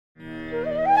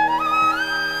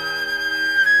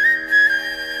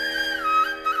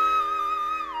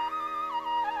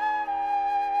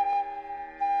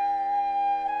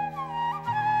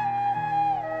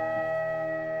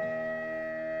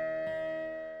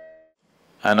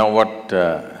I know what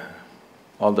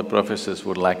all the professors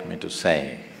would like me to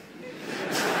say.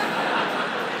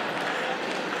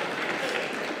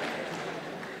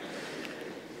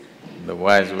 The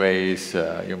wise way is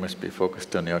you must be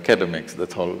focused on your academics,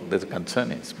 that's all the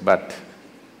concern is. But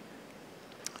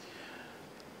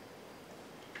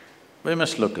we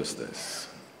must look at this.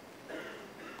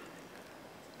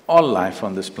 All life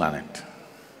on this planet,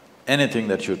 anything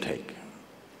that you take,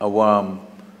 a worm,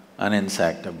 an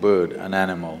insect, a bird, an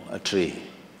animal, a tree,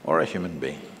 or a human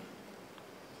being,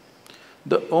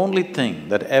 the only thing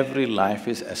that every life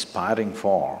is aspiring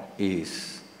for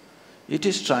is, it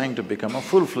is trying to become a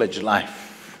full-fledged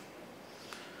life.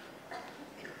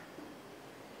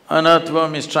 An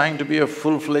earthworm is trying to be a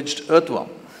full-fledged earthworm.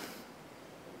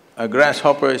 A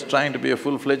grasshopper is trying to be a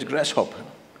full-fledged grasshopper.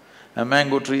 A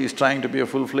mango tree is trying to be a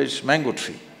full-fledged mango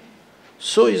tree.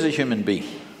 So is a human being.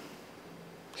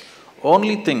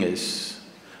 Only thing is,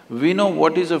 we know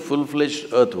what is a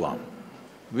full-fledged earthworm,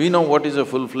 we know what is a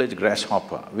full-fledged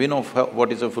grasshopper, we know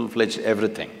what is a full-fledged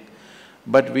everything,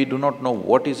 but we do not know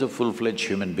what is a full-fledged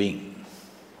human being.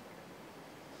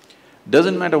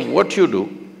 Doesn't matter what you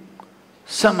do,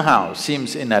 somehow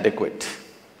seems inadequate.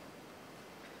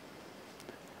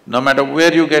 No matter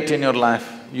where you get in your life,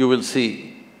 you will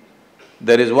see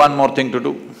there is one more thing to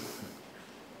do.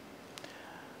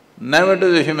 Never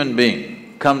does a human being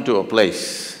come to a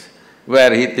place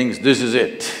where he thinks, this is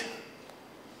it.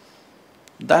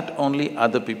 That only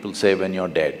other people say when you're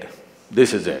dead,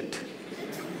 this is it.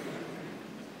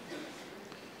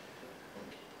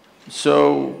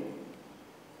 So,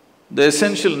 the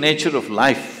essential nature of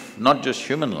life, not just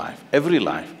human life, every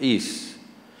life is,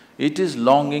 it is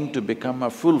longing to become a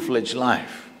full-fledged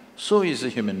life. So is a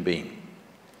human being.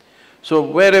 So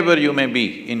wherever you may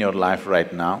be in your life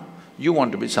right now, you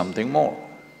want to be something more.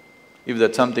 If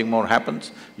that something more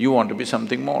happens, you want to be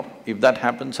something more. If that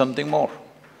happens, something more.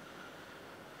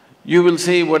 You will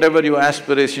see whatever your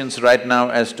aspirations right now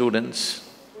as students,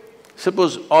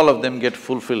 suppose all of them get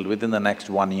fulfilled within the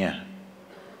next 1 year,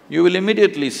 you will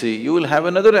immediately see you will have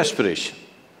another aspiration.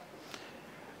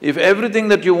 If everything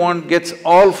that you want gets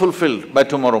all fulfilled by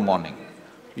tomorrow morning,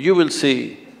 you will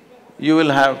see you will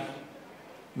have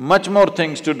much more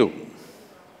things to do,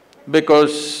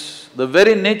 because the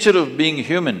very nature of being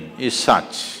human is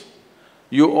such,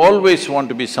 you always want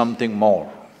to be something more.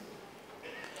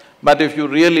 But if you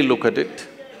really look at it,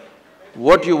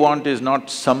 what you want is not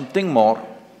something more,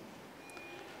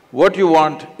 what you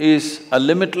want is a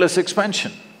limitless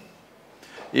expansion.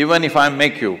 Even if I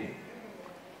make you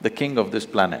the king of this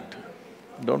planet,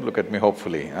 don't look at me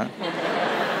hopefully, huh?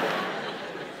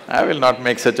 I will not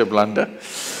make such a blunder.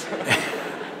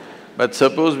 But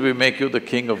suppose we make you the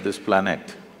king of this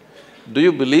planet, do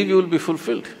you believe you will be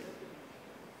fulfilled?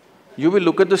 You will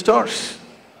look at the stars.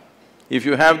 If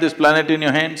you have this planet in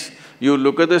your hands, you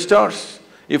look at the stars.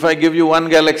 If I give you one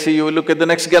galaxy, you will look at the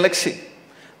next galaxy.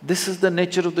 This is the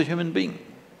nature of the human being.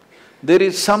 There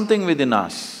is something within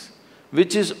us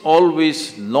which is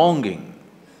always longing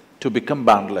to become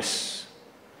boundless.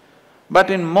 But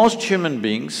in most human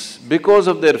beings, because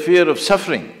of their fear of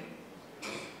suffering,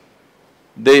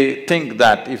 they think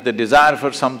that if they desire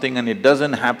for something and it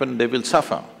doesn't happen, they will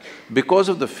suffer. Because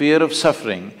of the fear of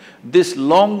suffering, this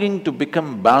longing to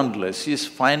become boundless is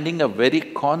finding a very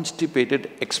constipated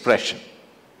expression.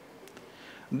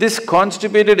 This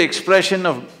constipated expression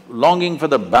of longing for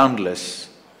the boundless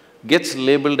gets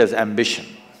labeled as ambition.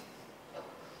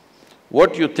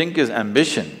 What you think is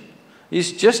ambition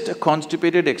is just a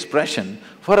constipated expression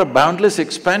for a boundless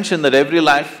expansion that every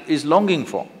life is longing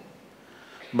for.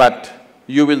 But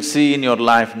you will see in your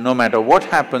life, no matter what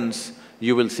happens,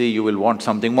 you will see you will want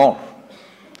something more.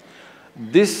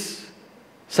 This,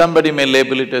 somebody may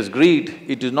label it as greed,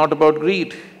 it is not about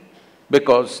greed,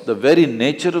 because the very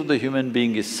nature of the human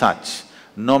being is such,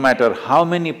 no matter how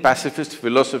many pacifist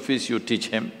philosophies you teach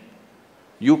him,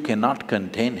 you cannot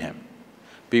contain him.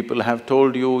 People have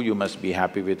told you, you must be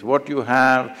happy with what you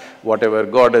have, whatever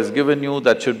God has given you,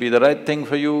 that should be the right thing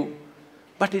for you.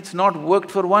 But it's not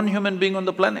worked for one human being on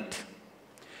the planet.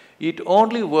 It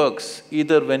only works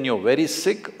either when you're very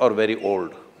sick or very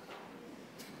old.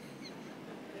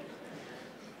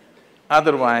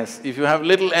 Otherwise, if you have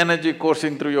little energy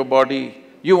coursing through your body,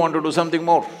 you want to do something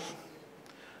more.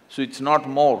 So it's not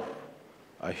more.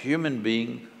 A human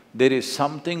being, there is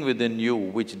something within you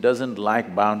which doesn't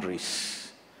like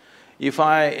boundaries. If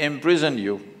I imprison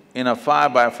you in a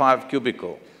 5x5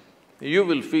 cubicle, you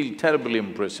will feel terribly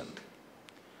imprisoned.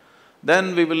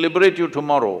 Then we will liberate you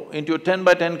tomorrow into a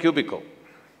 10x10 cubicle.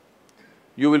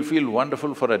 You will feel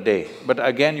wonderful for a day, but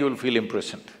again you will feel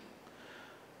imprisoned.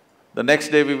 The next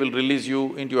day we will release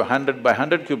you into a 100 by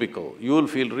 100 cubicle, you will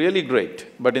feel really great,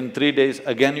 but in 3 days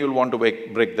again you'll want to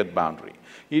break that boundary.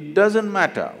 It doesn't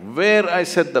matter where I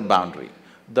set the boundary,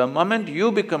 the moment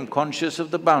you become conscious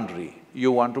of the boundary,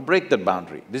 you want to break that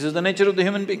boundary. This is the nature of the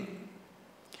human being.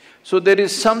 So there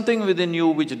is something within you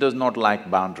which does not like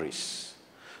boundaries.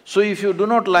 So if you do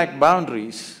not like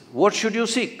boundaries, what should you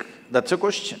seek? That's a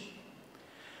question.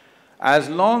 As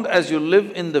long as you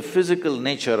live in the physical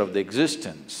nature of the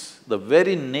existence, the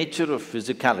very nature of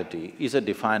physicality is a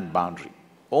defined boundary.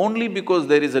 Only because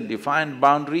there is a defined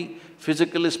boundary,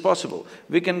 physical is possible.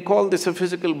 We can call this a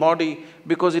physical body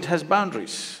because it has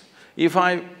boundaries. If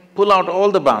I pull out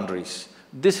all the boundaries,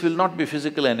 this will not be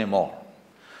physical anymore.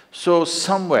 So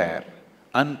somewhere,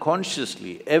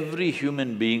 unconsciously, every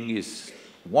human being is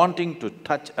wanting to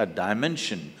touch a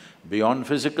dimension beyond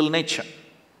physical nature.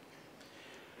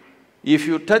 If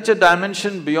you touch a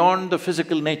dimension beyond the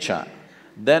physical nature,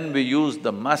 then we use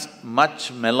the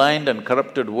much maligned and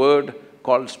corrupted word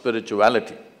called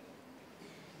spirituality.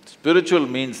 Spiritual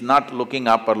means not looking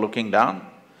up or looking down.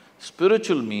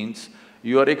 Spiritual means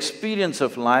your experience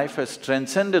of life has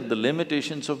transcended the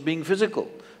limitations of being physical.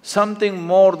 Something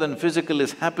more than physical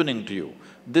is happening to you.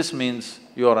 This means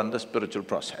you are on the spiritual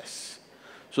process.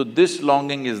 So this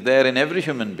longing is there in every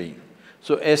human being.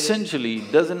 So essentially,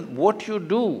 what you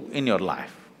do in your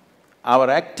life, our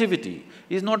activity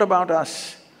is not about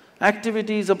us.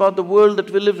 Activity is about the world that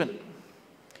we live in.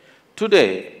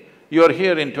 Today, you're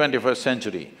here in 21st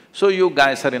century, so you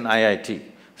guys are in IIT.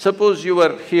 Suppose you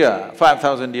were here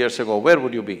 5,000 years ago, where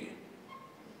would you be?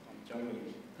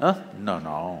 Huh?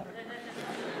 No.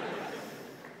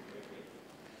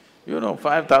 You know,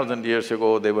 5,000 years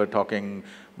ago, they were talking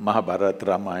Mahabharata,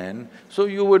 Ramayana, so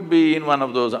you would be in one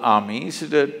of those armies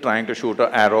trying to shoot an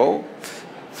arrow.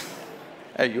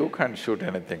 You can't shoot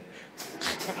anything.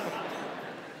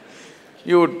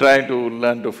 You would try to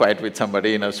learn to fight with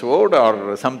somebody in a sword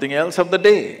or something else of the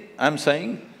day. I'm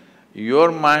saying,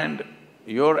 your mind,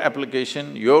 your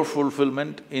application, your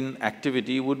fulfillment in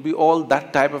activity would be all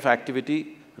that type of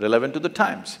activity relevant to the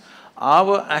times.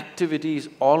 Our activity is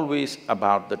always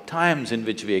about the times in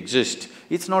which we exist.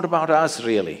 It's not about us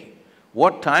really.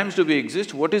 What times do we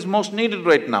exist? What is most needed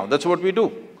right now? That's what we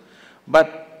do.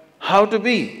 But how to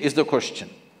be is the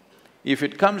question. If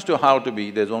it comes to how to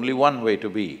be, there's only one way to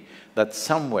be, that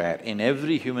somewhere in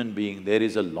every human being there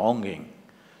is a longing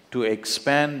to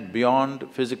expand beyond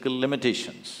physical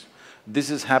limitations. This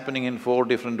is happening in 4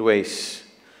 different ways.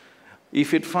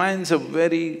 If it finds a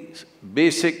very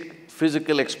basic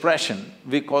physical expression,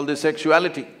 we call this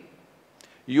sexuality.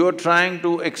 You're trying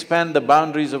to expand the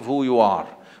boundaries of who you are.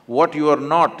 What you are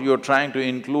not, you're trying to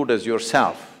include as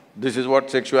yourself. This is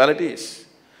what sexuality is.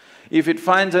 If it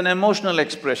finds an emotional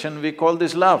expression, we call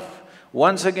this love.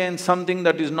 Once again, something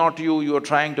that is not you, you're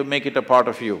trying to make it a part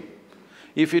of you.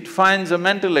 If it finds a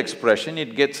mental expression,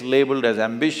 it gets labeled as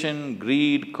ambition,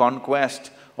 greed,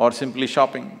 conquest, or simply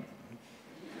shopping.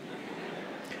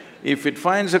 If it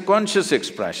finds a conscious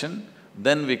expression,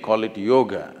 then we call it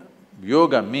yoga.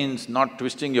 Yoga means not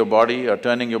twisting your body or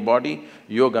turning your body,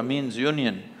 yoga means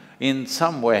union. In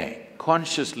some way,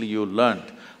 consciously you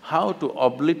learnt how to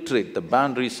obliterate the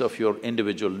boundaries of your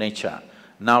individual nature.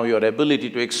 Now your ability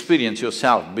to experience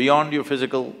yourself beyond your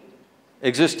physical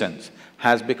existence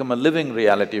has become a living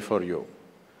reality for you.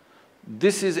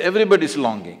 This is everybody's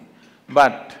longing,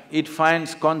 but it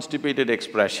finds constipated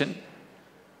expression.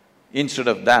 Instead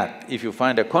of that, if you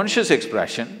find a conscious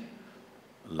expression,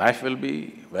 life will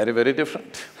be very, very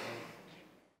different.